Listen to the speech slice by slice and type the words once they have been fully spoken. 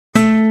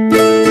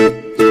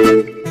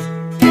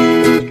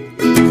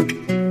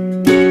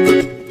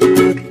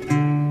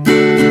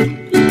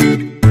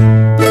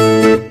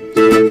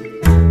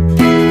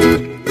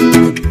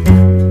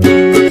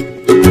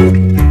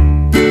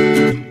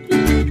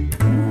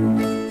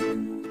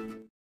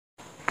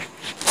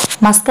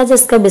Maska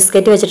Chaska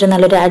biscuit വെച്ചിട്ട്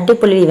നല്ലൊരു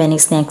അടിപൊളി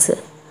ഈവനിംഗ് സ്നാക്സ്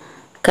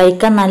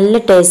കഴിക്കാൻ നല്ല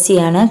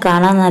ടേസ്റ്റിയാണ്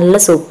കാണാൻ നല്ല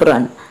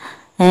സൂപ്പറാണ്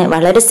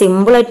വളരെ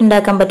സിമ്പിൾ ആയിട്ട്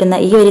ഉണ്ടാക്കാൻ പറ്റുന്ന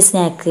ഈ ഒരു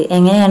സ്നാക്ക്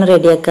എങ്ങനെയാണ്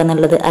റെഡിയാക്കുക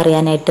എന്നുള്ളത്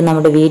അറിയാനായിട്ട്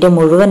നമ്മുടെ വീഡിയോ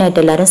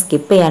മുഴുവനായിട്ട് എല്ലാവരും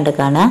സ്കിപ്പ് ചെയ്യാണ്ട്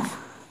കാണുക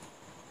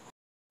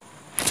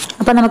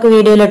അപ്പോൾ നമുക്ക്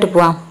വീഡിയോയിലോട്ട്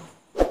പോവാം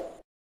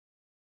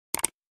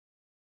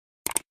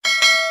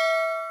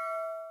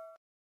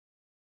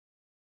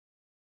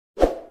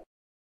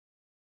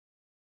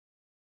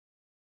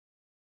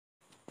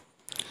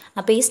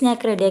അപ്പോൾ ഈ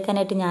സ്നാക്ക്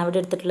റെഡിയാക്കാനായിട്ട് ഞാൻ ഇവിടെ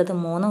എടുത്തിട്ടുള്ളത്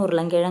 3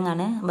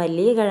 ഉരുളൻകിഴങ്ങാണ്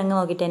വലിയ കിഴങ്ങ്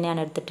നോക്കിയിട്ട്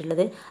തന്നെയാണ്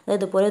എടുത്തിട്ടുള്ളത് അത്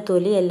ഇതുപോലെ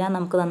തൊലിയെല്ലാം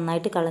നമുക്ക്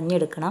നന്നായിട്ട്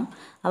കളഞ്ഞെടുക്കണം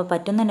അപ്പോൾ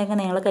പറ്റുന്നുണ്ടെങ്കിൽ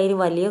നിങ്ങളുടെ കയ്യിൽ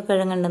വലിയ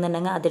കിഴങ്ങ്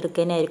ഉണ്ടെന്നുണ്ടെങ്കിൽ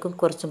അതെടുക്കാനായിരിക്കും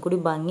കുറച്ചും കൂടി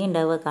ഭംഗി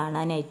ഉണ്ടാവുക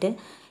കാണാനായിട്ട്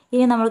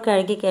ഇനി നമ്മൾ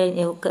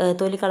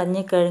തൊലി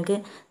കളഞ്ഞ കിഴങ്ങ്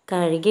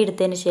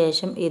കഴുകിയെടുത്തതിന്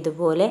ശേഷം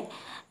ഇതുപോലെ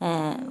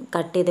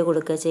കട്ട് ചെയ്ത്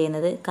കൊടുക്കുക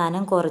ചെയ്യുന്നത്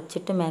കനം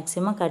കുറച്ചിട്ട്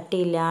മാക്സിമം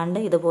കട്ടിയില്ലാണ്ട്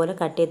ഇതുപോലെ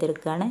കട്ട്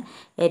ചെയ്തെടുക്കുകയാണ്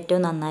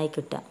ഏറ്റവും നന്നായി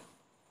കിട്ടുക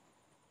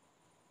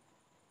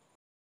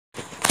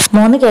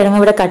 3 കിഴങ്ങ്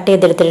ഇവിടെ കട്ട്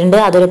ചെയ്തെടുത്തിട്ടുണ്ട്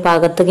അതൊരു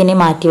പാകത്തേക്ക് ഇനി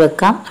മാറ്റി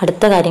വെക്കാം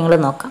അടുത്ത കാര്യങ്ങൾ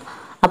നോക്കാം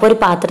അപ്പോൾ ഒരു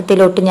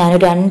പാത്രത്തിലോട്ട് ഞാൻ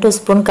 2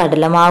 സ്പൂൺ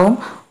കടലമാവും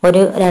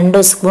ഒരു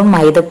 2 സ്പൂൺ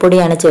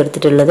മൈദപ്പൊടിയാണ്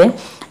ചേർത്തിട്ടുള്ളത്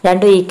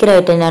രണ്ടും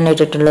ഈക്വലായിട്ട് തന്നെയാണ്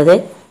ഇട്ടിട്ടുള്ളത്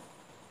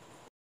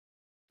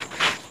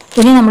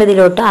ഇനി നമ്മൾ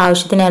ഇതിലോട്ട്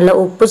ആവശ്യത്തിനുള്ള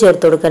ഉപ്പ്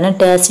ചേർത്ത് കൊടുക്കണം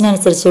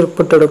ടേസ്റ്റിനനുസരിച്ച്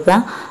ഉപ്പ് ഇട്ട് കൊടുക്കുക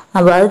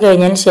അപ്പോൾ അത്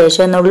കഴിഞ്ഞതിന്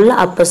ശേഷം നുള്ള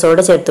അപ്പസോഡ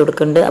ചേർത്ത്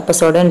കൊടുക്കുന്നുണ്ട്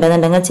അപ്പസോഡ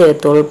ഉണ്ടെന്നുണ്ടെങ്കിൽ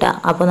ചേർത്തോളൂട്ട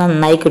അപ്പോൾ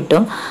നന്നായി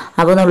കിട്ടും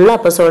അപ്പോൾ നുള്ള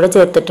അപ്പസോഡ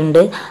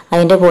ചേർത്തിട്ടുണ്ട്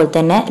അതിൻ്റെ പോലെ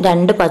തന്നെ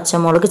 2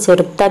 പച്ചമുളക്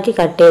ചെറുതാക്കി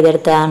കട്ട്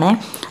ചെയ്തെടുത്തതാണ്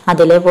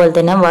അതേപോലെ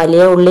തന്നെ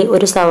വലിയ ഉള്ളി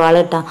ഒരു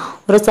സവാള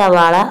ഒരു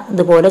സവാള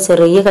ഇതുപോലെ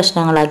ചെറിയ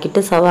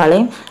കഷ്ണങ്ങളാക്കിയിട്ട്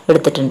സവാളയും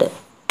എടുത്തിട്ടുണ്ട്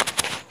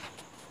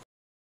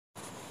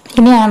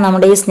ഇനിയാണ്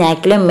നമ്മുടെ ഈ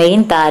സ്നാക്കിലെ മെയിൻ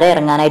താരം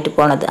ഇറങ്ങാനായിട്ട്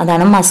പോണത്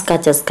അതാണ് മസ്ക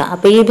ചസ്ക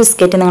അപ്പോൾ ഈ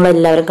ബിസ്ക്കറ്റ് നിങ്ങൾ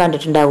എല്ലാവരും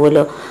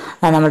കണ്ടിട്ടുണ്ടാവുമല്ലോ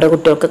നമ്മുടെ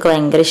കുട്ടികൾക്കൊക്കെ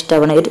ഭയങ്കര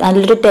ഇഷ്ടമാണ്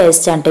നല്ലൊരു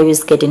ടേസ്റ്റാണ് ഈ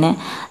ബിസ്ക്കറ്റിന്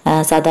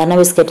സാധാരണ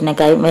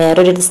ബിസ്ക്കറ്റിനേക്കാൾ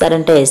വേറൊരു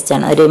തരം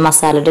ടേസ്റ്റാണ് ഒരു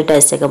മസാലയുടെ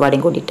ടേസ്റ്റൊക്കെ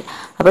പാടിയും കൂടിയിട്ട്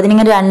അപ്പോൾ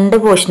ഇതിനിങ്ങനെ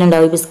 2 പോർഷൻ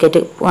ഉണ്ടാവും ഈ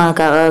ബിസ്ക്കറ്റ്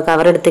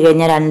കവർ എടുത്തു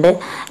കഴിഞ്ഞാൽ 2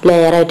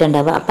 ലെയറായിട്ട്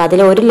ഉണ്ടാവുക അപ്പോൾ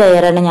അതിൽ ഒരു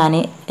ലെയറാണ് ഞാൻ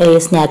ഈ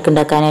സ്നാക്ക്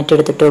ഉണ്ടാക്കാനായിട്ട്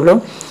എടുത്തിട്ടുള്ളൂ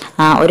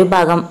ഒരു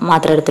ഭാഗം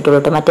മാത്രമേ എടുത്തിട്ടുള്ളൂ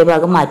കേട്ടോ മറ്റേ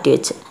ഭാഗം മാറ്റി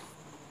വെച്ച്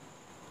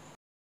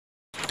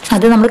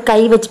അത് നമ്മൾ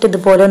കൈ വെച്ചിട്ട്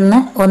ഇതുപോലെ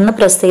ഒന്ന്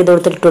പ്രസ് ചെയ്ത്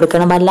കൊടുത്തിട്ട്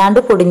കൊടുക്കണം വല്ലാണ്ട്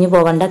പൊടിഞ്ഞു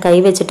പോകണ്ട കൈ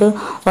വെച്ചിട്ട്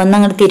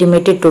ഒന്നങ്ങോട്ട്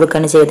തിരുമ്മിയിട്ട് ഇട്ട്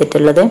കൊടുക്കുകയാണ്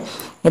ചെയ്തിട്ടുള്ളത്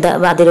ഇത്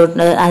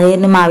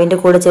അതിന് മാവിൻ്റെ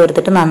കൂടെ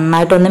ചേർത്തിട്ട്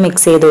നന്നായിട്ടൊന്ന്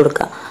മിക്സ് ചെയ്ത്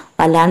കൊടുക്കുക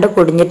വല്ലാണ്ട്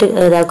പൊടിഞ്ഞിട്ട്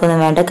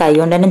ഇതാക്കൊന്നും വേണ്ട കൈ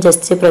കൊണ്ട് തന്നെ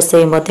ജസ്റ്റ് പ്രസ്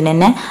ചെയ്യുമ്പോൾ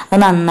തന്നെ അത്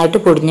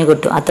നന്നായിട്ട് പൊടിഞ്ഞ്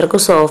കിട്ടും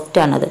അത്രയ്ക്ക്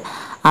സോഫ്റ്റാണത്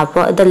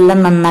അപ്പോൾ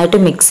ഇതെല്ലാം നന്നായിട്ട്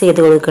മിക്സ്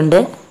ചെയ്ത് കൊടുക്കുന്നുണ്ട്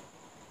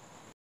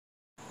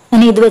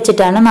ഇനി ഇത്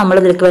വെച്ചിട്ടാണ് നമ്മൾ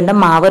ഇതിലേക്ക് വേണ്ട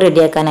മാവ്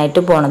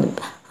റെഡിയാക്കാനായിട്ട് പോണത്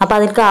അപ്പോൾ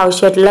അതിലേക്ക്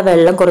ആവശ്യമായിട്ടുള്ള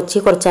വെള്ളം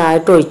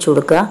കുറച്ചായിട്ട് ഒഴിച്ചു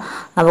കൊടുക്കുക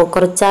അപ്പോൾ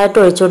കുറച്ചായിട്ട്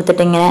ഒഴിച്ചു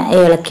കൊടുത്തിട്ട് ഇങ്ങനെ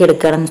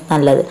ഇളക്കിയെടുക്കുകയാണ്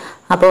നല്ലത്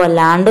അപ്പോൾ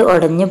വല്ലാണ്ട്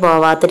ഉടഞ്ഞു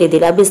പോവാത്ത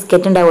രീതിയിൽ ആ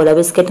ബിസ്ക്കറ്റ് ഉണ്ടാവുമല്ലോ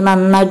ബിസ്ക്കറ്റ്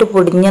നന്നായിട്ട്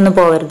പൊടിഞ്ഞൊന്നും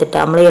പോകരുതിട്ട്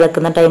നമ്മൾ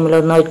ഇളക്കുന്ന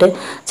ടൈമിലൊന്നുമായിട്ട്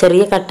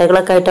ചെറിയ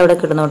കട്ടകളൊക്കെ ആയിട്ട് അവിടെ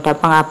കിടന്നു കേട്ടോ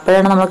അപ്പം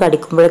അപ്പോഴാണ് നമ്മൾ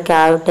കടിക്കുമ്പോഴൊക്കെ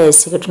ആ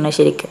ടേസ്റ്റ് കിട്ടുന്നത്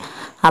ശരിക്കും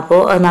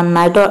അപ്പോൾ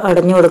നന്നായിട്ട്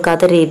ഉടഞ്ഞു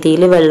കൊടുക്കാത്ത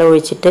രീതിയിൽ വെള്ളം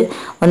ഒഴിച്ചിട്ട്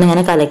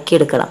ഒന്നിങ്ങനെ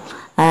കലക്കിയെടുക്കണം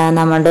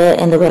നമ്മുടെ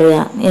എന്താ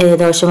പറയുക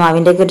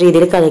ദോശമാവിൻ്റെ ഒക്കെ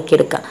രീതിയിൽ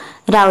കലക്കിയെടുക്കുക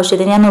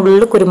ഒരാവശ്യത്തിന് ഞാൻ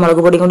ഉള്ളിൽ കുരുമുളക്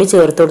പൊടിയും കൂടി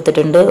ചേർത്ത്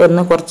കൊടുത്തിട്ടുണ്ട്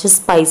കുറച്ച്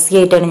സ്പൈസി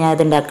ആയിട്ടാണ് ഞാൻ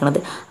ഇത് ഉണ്ടാക്കുന്നത്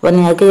അപ്പോൾ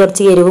നിങ്ങൾക്ക്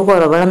കുറച്ച് എരിവ്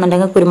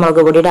കുറവാണെന്നുണ്ടെങ്കിൽ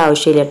കുരുമുളക് പൊടിയുടെ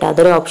ആവശ്യമില്ല കേട്ടോ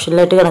അതൊരു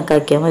ഓപ്ഷനിലായിട്ട്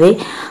കണക്കാക്കിയാൽ മതി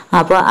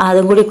അപ്പോൾ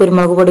അതും കൂടി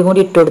കുരുമുളക് പൊടിയും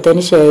കൂടി ഇട്ട്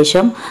കൊടുത്തതിന്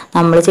ശേഷം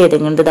നമ്മൾ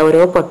ചെയ്തിരിക്കുന്നത്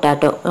ഓരോ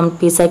പൊട്ടാറ്റോ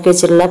പീസാക്കി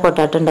വെച്ചിട്ടുള്ള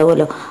പൊട്ടാറ്റോ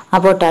ഉണ്ടാവുമല്ലോ ആ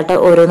പൊട്ടാറ്റോ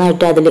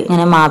ഓരോന്നായിട്ട് അതിൽ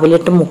ഇങ്ങനെ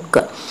മാവിലിട്ട്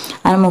മുക്കുക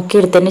അത്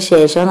മുക്കിയെടുത്തതിന്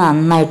ശേഷം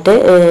നന്നായിട്ട്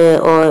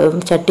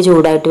ചട്ടി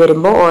ചൂടായിട്ട്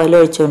വരുമ്പോൾ ഓയിൽ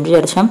ഒഴിച്ചുകൊണ്ട്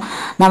ശേഷം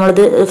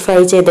നമ്മളിത് ഫ്രൈ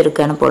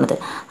ചെയ്തെടുക്കുകയാണ് പോണത്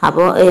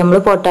അപ്പോൾ നമ്മൾ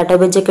പൊട്ടാറ്റോ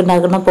ബജ്ജിയൊക്കെ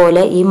ഉണ്ടാക്കുന്ന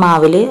പോലെ ഈ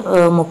മാവിൽ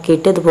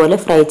മുക്കിയിട്ട് ഇതുപോലെ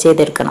ഫ്രൈ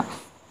ചെയ്തെടുക്കണം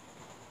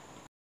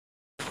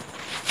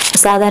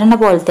സാധാരണ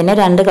പോലെ തന്നെ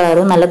 2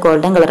 കളറും നല്ല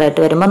ഗോൾഡൻ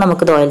കളറായിട്ട് വരുമ്പോൾ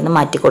നമുക്കിത് ഓയിലിൽ നിന്ന്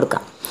മാറ്റി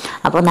കൊടുക്കാം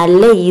അപ്പോൾ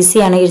നല്ല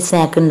ഈസിയാണ് ഈ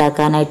സ്നാക്ക്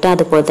ഉണ്ടാക്കാനായിട്ട്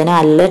അതുപോലെ തന്നെ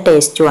നല്ല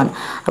ടേസ്റ്റുമാണ്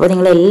അപ്പോൾ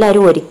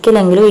നിങ്ങളെല്ലാവരും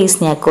ഒരിക്കലെങ്കിലും ഈ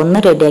സ്നാക്ക്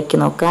ഒന്ന് റെഡിയാക്കി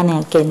നോക്കുക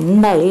നിങ്ങൾക്ക്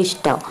എന്തായാലും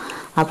ഇഷ്ടമാവും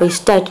അപ്പോൾ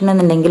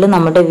ഇഷ്ടമായിട്ടുണ്ടെന്നുണ്ടെങ്കിൽ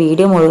നമ്മുടെ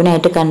വീഡിയോ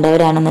മുഴുവനായിട്ട്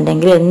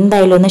കണ്ടവരാണെന്നുണ്ടെങ്കിൽ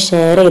എന്തായാലും ഒന്ന്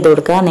ഷെയർ ചെയ്ത്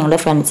കൊടുക്കുക നിങ്ങളുടെ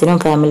ഫ്രണ്ട്സിനും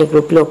ഫാമിലി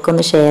ഗ്രൂപ്പിലും ഒക്കെ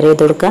ഒന്ന് ഷെയർ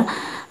ചെയ്ത് കൊടുക്കുക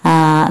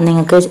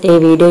നിങ്ങൾക്ക് ഈ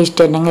വീഡിയോ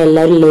ഇഷ്ടമുണ്ടെങ്കിൽ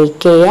എല്ലാവരും ലൈക്ക്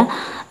ചെയ്യുക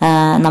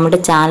നമ്മുടെ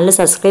ചാനൽ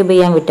സബ്സ്ക്രൈബ്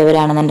ചെയ്യാൻ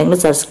വിട്ടവരാണെന്നുണ്ടെങ്കിൽ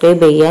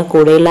സബ്സ്ക്രൈബ് ചെയ്യുക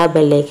കൂടെയുള്ള ആ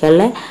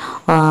ബെല്ലൈക്കണിലെ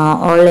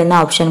ഓൾ എന്ന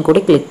ഓപ്ഷൻ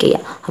കൂടി ക്ലിക്ക്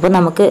ചെയ്യുക അപ്പോൾ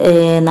നമുക്ക്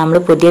നമ്മൾ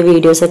പുതിയ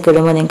വീഡിയോസൊക്കെ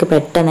ഇടുമ്പോൾ നിങ്ങൾക്ക്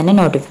പെട്ടെന്ന് തന്നെ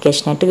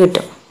നോട്ടിഫിക്കേഷനായിട്ട്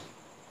കിട്ടും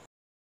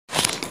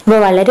അപ്പോൾ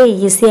വളരെ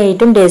ഈസി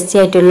ആയിട്ടും ടേസ്റ്റി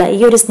ആയിട്ടുള്ള ഈ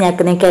ഒരു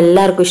സ്നാക്ക് നിങ്ങൾക്ക്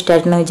എല്ലാവർക്കും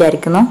ഇഷ്ടമായിട്ടെന്ന്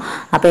വിചാരിക്കുന്നു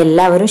അപ്പോൾ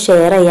എല്ലാവരും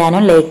ഷെയർ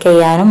ചെയ്യാനും ലൈക്ക്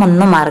ചെയ്യാനും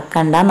ഒന്നും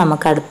മറക്കണ്ട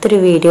നമുക്ക് അടുത്തൊരു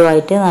വീഡിയോ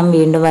ആയിട്ട് നാം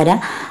വീണ്ടും വരാം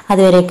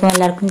അതുവരേക്കും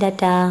എല്ലാവർക്കും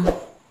ടാറ്റാ